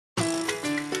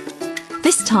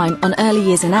This time on Early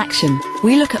Years in Action,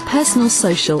 we look at personal,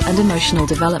 social and emotional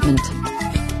development.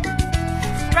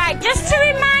 Right, just to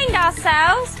remind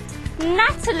ourselves,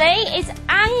 Natalie is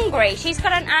angry. She's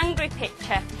got an angry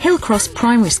picture. Hillcross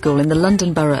Primary School in the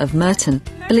London Borough of Merton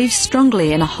believes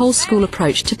strongly in a whole school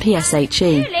approach to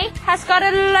PSHE. Julie has got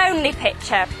a lonely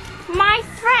picture. My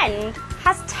friend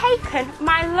has taken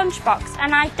my lunchbox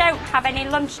and I don't have any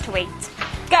lunch to eat.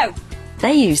 Go.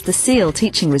 They use the SEAL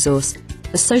teaching resource,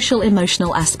 the social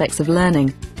emotional aspects of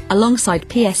learning, alongside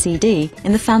PSED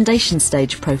in the foundation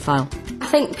stage profile. I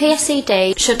think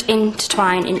PSED should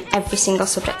intertwine in every single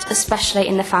subject, especially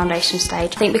in the foundation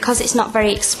stage. I think because it's not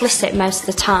very explicit most of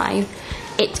the time,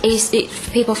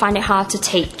 people find it hard to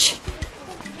teach.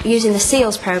 Using the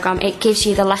SEALS programme, it gives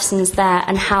you the lessons there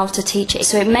and how to teach it.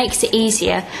 So it makes it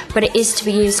easier, but it is to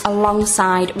be used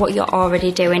alongside what you're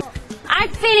already doing. I'm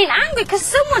feeling angry because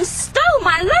someone stole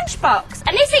my lunchbox.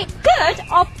 And is it good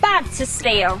or bad to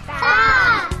steal?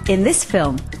 Bad! In this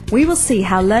film, we will see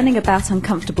how learning about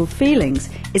uncomfortable feelings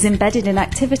is embedded in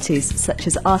activities such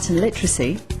as art and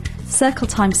literacy, circle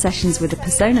time sessions with a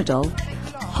persona doll,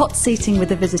 hot seating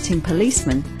with a visiting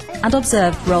policeman, and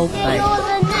observed role play.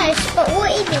 But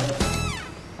what is it?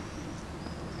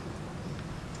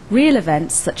 Real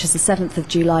events such as the 7th of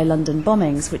July London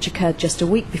bombings, which occurred just a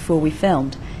week before we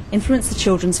filmed, influenced the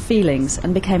children's feelings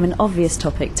and became an obvious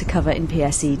topic to cover in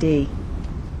PSED.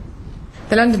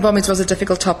 The London bombings was a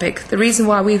difficult topic. The reason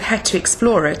why we had to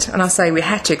explore it, and I say we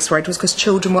had to explore it, was because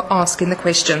children were asking the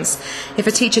questions. If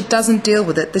a teacher doesn't deal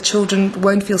with it, the children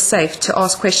won't feel safe to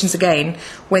ask questions again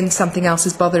when something else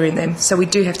is bothering them. So we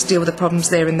do have to deal with the problems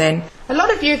there and then. A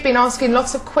lot of you have been asking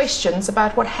lots of questions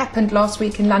about what happened last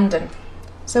week in London.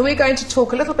 So we're going to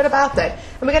talk a little bit about that.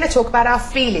 And we're going to talk about our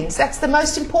feelings. That's the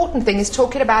most important thing, is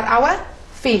talking about our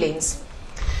feelings.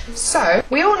 So,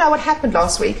 we all know what happened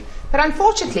last week. But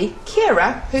unfortunately,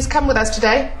 Kira, who's come with us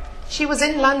today, she was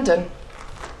in London.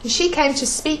 And she came to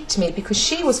speak to me because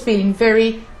she was feeling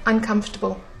very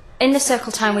uncomfortable. In the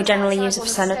circle time, we generally use a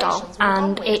persona doll,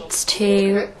 and it's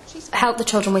to help the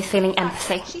children with feeling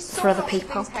empathy for other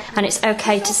people. And it's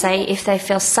okay to say if they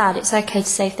feel sad, it's okay to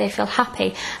say if they feel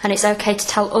happy, and it's okay to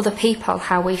tell other people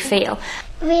how we feel.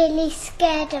 Really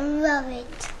scared and worried.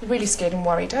 Really scared and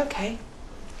worried, okay.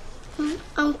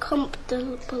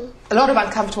 Uncomfortable. A lot of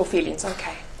uncomfortable feelings,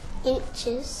 okay.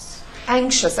 Anxious.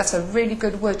 Anxious, that's a really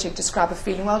good word to describe a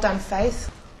feeling. Well done, Faith.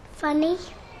 Funny.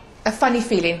 A funny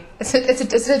feeling. It's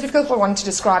a difficult one to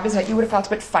describe, isn't it? You would have felt a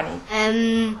bit funny.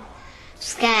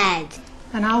 Scared.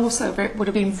 And I also would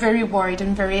have been very worried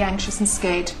and very anxious and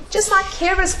scared. Just like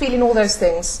Kira's feeling all those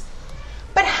things.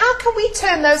 But how can we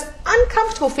turn those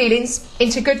uncomfortable feelings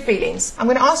into good feelings? I'm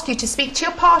going to ask you to speak to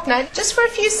your partner. Just for a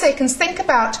few seconds, think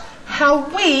about how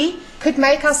we could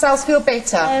make ourselves feel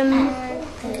better.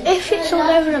 If it's all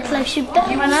over the place, you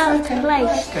don't run out of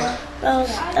place.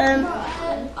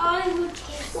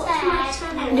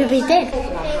 You'll be dead.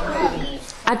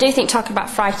 I do think talking about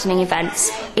frightening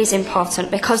events is important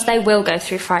because they will go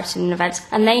through frightening events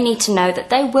and they need to know that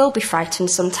they will be frightened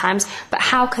sometimes, but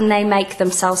how can they make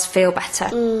themselves feel better?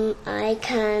 I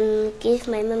can give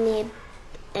my mummy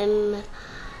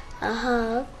a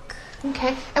hug.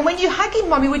 Okay. And when you're hugging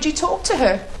Mummy, would you talk to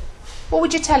her? What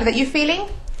would you tell her? That you're feeling?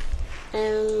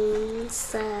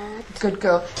 Sad. Good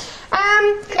girl.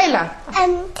 Ella?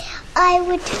 I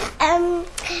would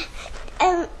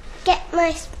get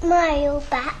my smile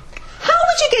back. How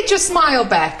would you get your smile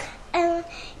back?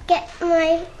 Get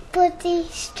my body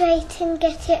straight and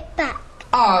get it back.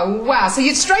 Oh, wow. So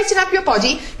you'd straighten up your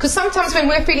body, because sometimes when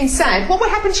we're feeling sad, what would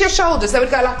happen to your shoulders? They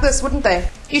would go like this, wouldn't they?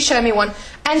 You show me one.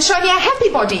 And show me a happy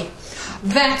body.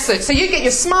 That's it. So you get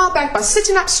your smile back by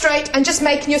sitting up straight and just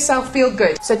making yourself feel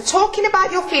good. So talking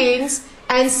about your feelings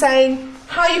and saying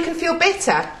how you can feel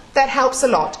better, that helps a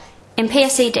lot. In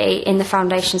PSED, in the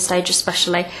foundation stage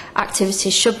especially,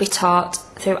 activities should be taught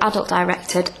through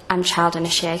adult-directed and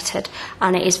child-initiated,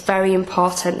 and it is very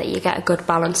important that you get a good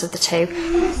balance of the two.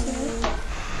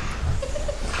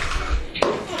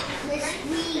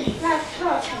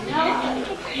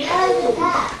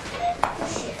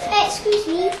 Excuse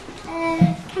me,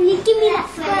 can you give me that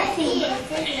squirt thing?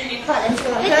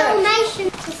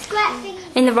 The squirt thing.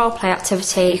 In the role play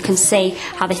activity, you can see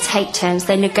how they take turns,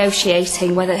 they're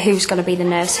negotiating whether who's going to be the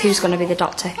nurse, who's going to be the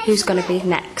doctor, who's going to be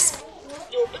next.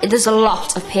 There's a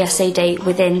lot of PSED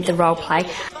within the role play,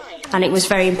 and it was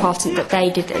very important that they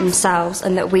did it themselves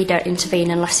and that we don't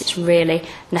intervene unless it's really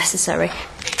necessary.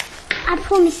 I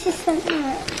promise this won't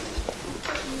hurt.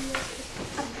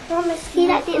 I promise. See,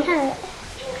 that didn't hurt.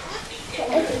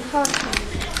 It's hard.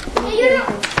 You're not.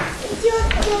 It's your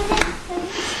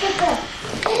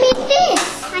I need this.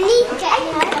 I need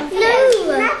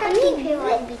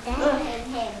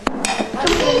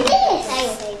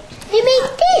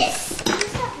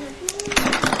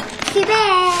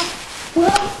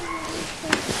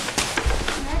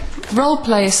Role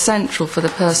play is central for the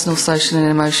personal, social and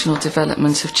emotional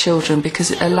development of children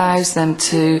because it allows them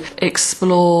to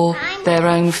explore their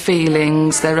own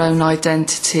feelings, their own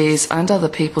identities and other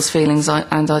people's feelings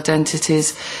and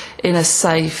identities in a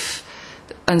safe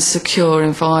and secure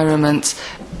environment.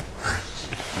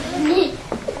 I'm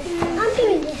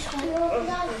doing this one.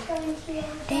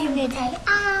 David.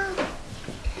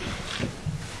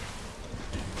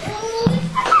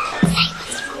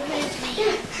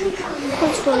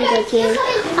 What's wrong with you?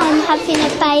 I'm having a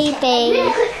baby.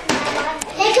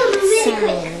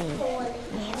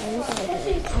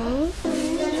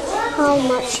 How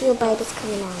much your baby's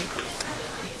coming out?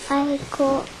 I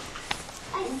got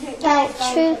about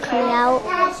 2 coming out.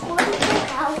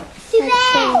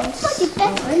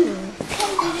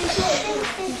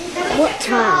 What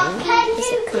time is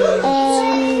it coming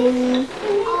out?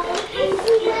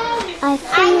 I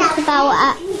think about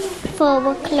at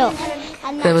 4 o'clock.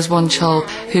 There was one child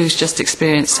who's just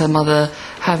experienced her mother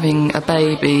having a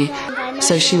baby,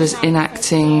 so she was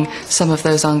enacting some of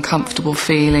those uncomfortable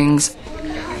feelings.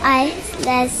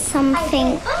 There's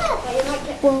something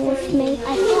wrong with me.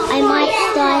 I might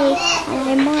die, and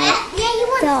I might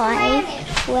die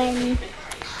when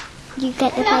you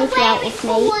get the baby out of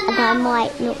me, and I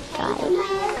might not die.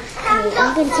 I'm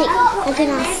going to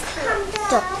ask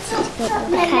doctor to put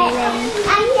me. Okay then.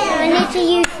 I need to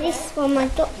use this one. My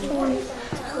doctor wants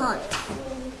heart.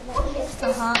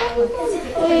 The heart.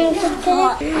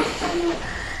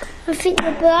 I think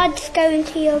the blood's going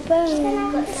to your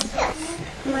bones.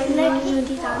 My leg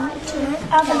already done.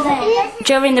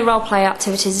 During the role play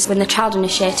activities, when the child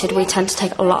initiated, we tend to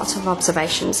take a lot of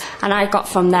observations, and I got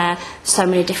from there so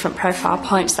many different profile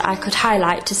points that I could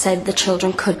highlight to say that the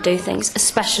children could do things,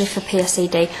 especially for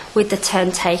PSED, with the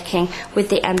turn taking, with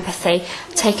the empathy,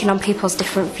 taking on people's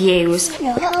different views.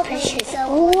 Your heart pressure's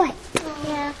all right.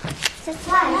 Yeah.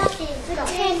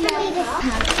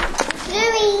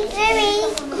 Louie,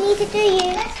 need to do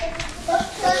you.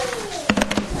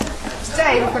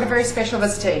 Today we've got a very special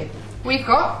visitor. We've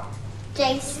got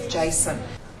Jason.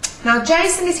 Now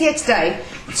Jason is here today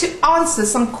to answer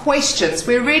some questions.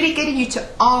 We're really getting you to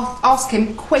ask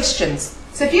him questions.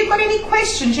 So if you've got any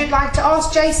questions you'd like to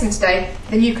ask Jason today,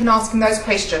 then you can ask him those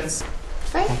questions.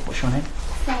 Faith? What's your name?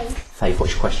 Faith. Faith,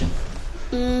 what's your question?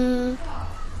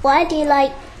 Why do you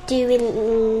like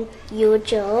doing your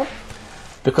job?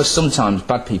 Because sometimes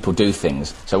bad people do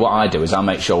things. So what I do is I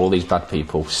make sure all these bad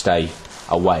people stay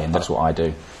away, and that's what I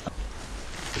do.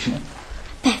 What's your name?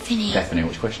 Bethany. Bethany,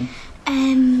 what's your question?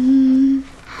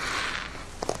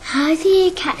 How do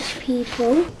you catch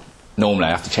people? Normally I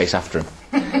have to chase after them.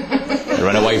 They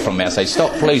run away from me, I say,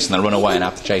 stop police, and they run away and I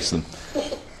have to chase them.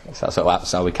 So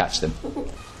that's how we catch them.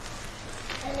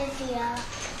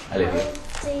 Olivia.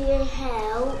 Do you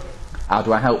help? How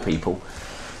do I help people?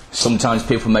 Sometimes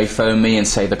people may phone me and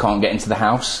say they can't get into the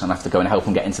house, and I have to go and help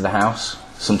them get into the house.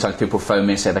 Sometimes people phone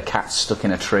me and say the cat's stuck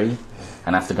in a tree,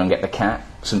 and I have to go and get the cat.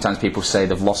 Sometimes people say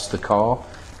they've lost the car,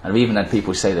 and I've even had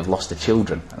people say they've lost the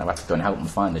children, and I've had to go and help them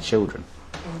find the children.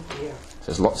 So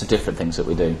there's lots of different things that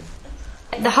we do.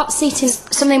 The hot seat is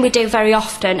something we do very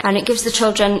often, and it gives the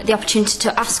children the opportunity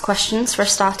to ask questions for a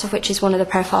start of, which is one of the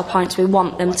profile points. We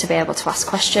want them to be able to ask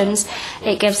questions.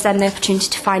 It gives them the opportunity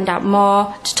to find out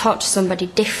more, to talk to somebody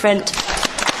different.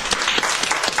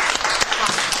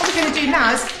 What we're going to do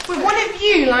now is, would one of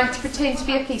you like to pretend to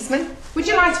be a policeman? Would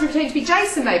you like to pretend to be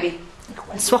Jason maybe?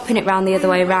 Swapping it round the other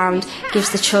way round gives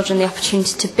the children the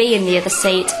opportunity to be in the other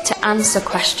seat, to answer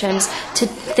questions, to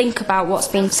think about what's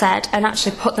been said and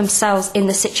actually put themselves in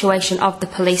the situation of the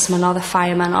policeman or the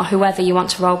fireman or whoever you want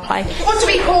to role play. What do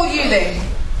we call you then?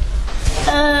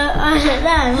 I don't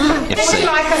know. What would you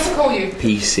like us to call you?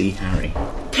 PC Harry.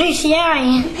 PC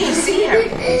Harry. PC Harry.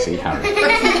 PC Harry.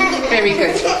 Very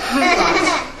good.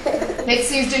 Right. Let's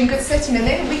see who's doing good sitting, and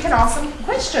then we can ask some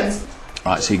questions.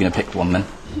 Right, so you're going to pick one then?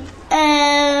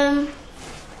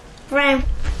 Brown.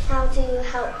 How do you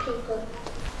help people?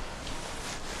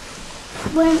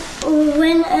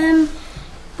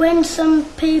 When some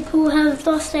people have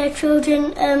lost their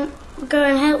children, go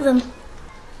and help them.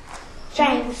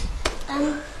 James.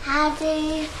 How do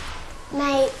you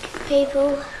make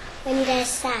people when they're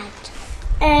sad?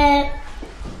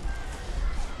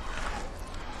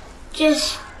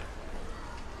 Just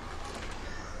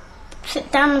sit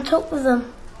down and talk with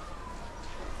them.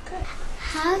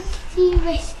 How do you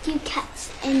rescue cats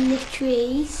in the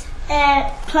trees?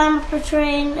 Climb up a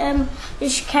tree and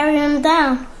just carry them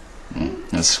down.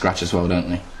 They scratch as well, don't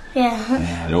they? Yeah.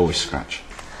 Yeah, they always scratch.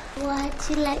 Why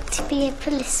do you like to be a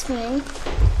policeman?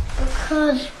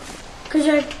 Because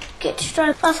I get to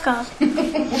drive bus cars.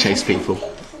 Chase people.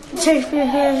 Chase people,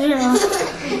 yeah.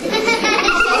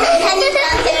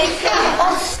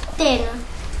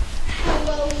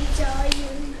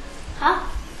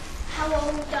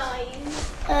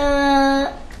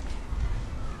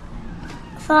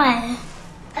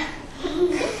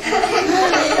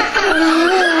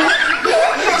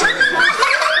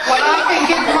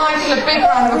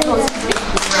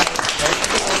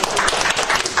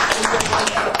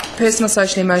 personal,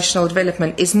 social, emotional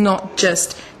development is not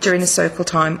just during a circle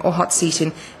time or hot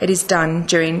seating. It is done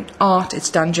during art, it's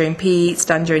done during PE, it's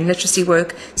done during literacy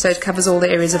work, so it covers all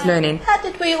the areas of learning. How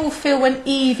did we all feel when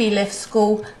Evie left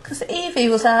school? Because Evie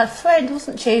was our friend,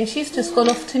 wasn't she? And she's just gone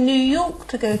off to New York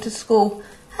to go to school.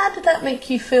 How did that make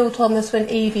you feel, Thomas, when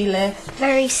Evie left?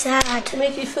 Very sad. It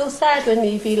made you feel sad when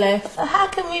Evie left. How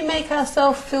can we make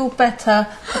ourselves feel better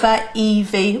about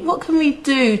Evie? What can we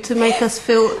do to make us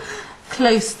feel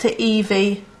close to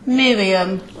Evie?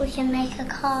 Miriam? We can make a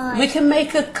card. We can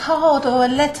make a card or a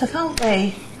letter, can't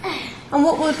we? And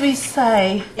what would we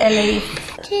say, Ellie?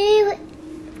 To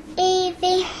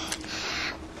Evie,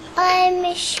 I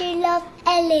miss you, love,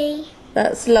 Ellie.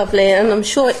 That's lovely, and I'm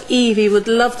sure Evie would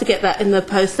love to get that in the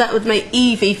post. That would make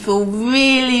Evie feel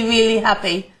really, really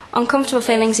happy. Uncomfortable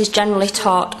feelings is generally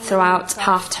taught throughout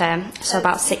half term, so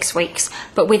about 6 weeks.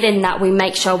 But within that, we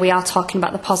make sure we are talking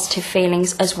about the positive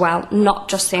feelings as well, not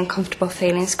just the uncomfortable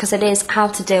feelings, because it is how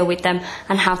to deal with them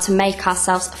and how to make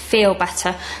ourselves feel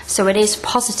better. So it is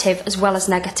positive as well as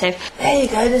negative. There you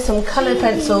go, there's some coloured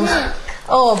pencils.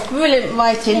 Oh, brilliant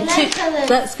writing.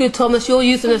 That's good, Thomas. You're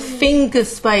using a finger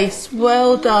space.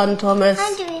 Well done, Thomas.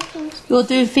 I'm doing things. You're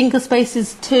doing finger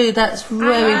spaces too. That's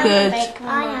very good.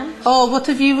 I am. Oh, what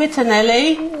have you written,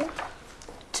 Ellie?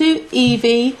 To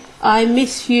Evie, I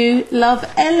miss you, love,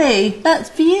 Ellie. That's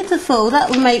beautiful. That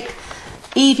will make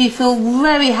Evie feel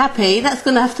very happy. That's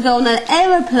going to have to go on an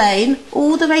aeroplane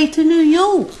all the way to New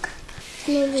York.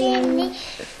 Jenny,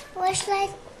 what should I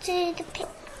do the picture?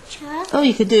 Oh,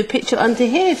 you could do a picture under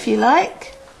here if you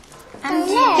like.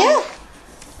 Yeah.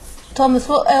 Thomas,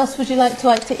 what else would you like to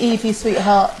write to Evie,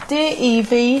 sweetheart? Dear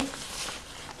Evie.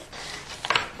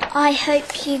 I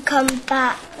hope you come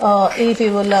back. Oh, Evie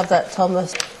will love that,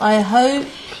 Thomas. I hope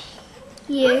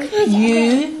You.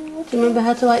 you. Do you remember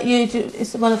how to write you?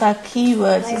 It's one of our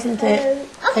keywords, isn't it?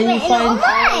 And you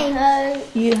find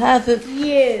you have a.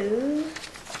 You.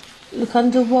 Look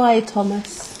under Y,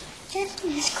 Thomas.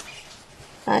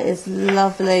 That is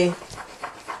lovely.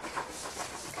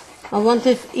 I wonder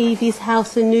if Evie's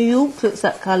house in New York looks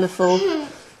that colourful. What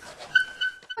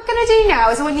I'm going to do now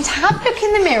is I want you to have a look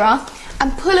in the mirror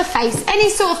and pull a face, any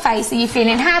sort of face. Are you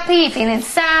feeling happy, you're feeling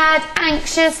sad,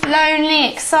 anxious,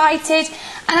 lonely, excited?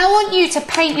 And I want you to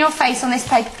paint your face on this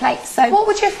paper plate. So what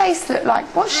would your face look like?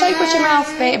 What shape would your mouth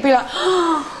be? It'd be like,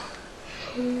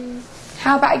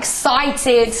 how about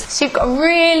excited? So you've got a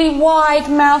really wide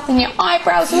mouth and your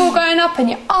eyebrows are all going up and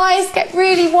your eyes get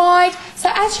really wide. So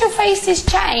as your faces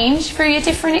change through your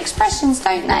different expressions,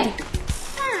 don't they?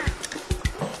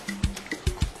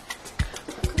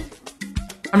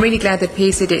 I'm really glad that PE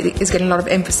is getting a lot of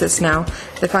emphasis now.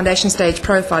 The foundation stage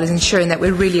profile is ensuring that we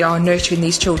really are nurturing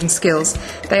these children's skills.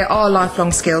 They are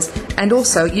lifelong skills, and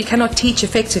also you cannot teach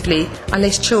effectively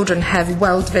unless children have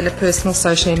well-developed personal,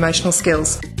 social and emotional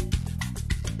skills.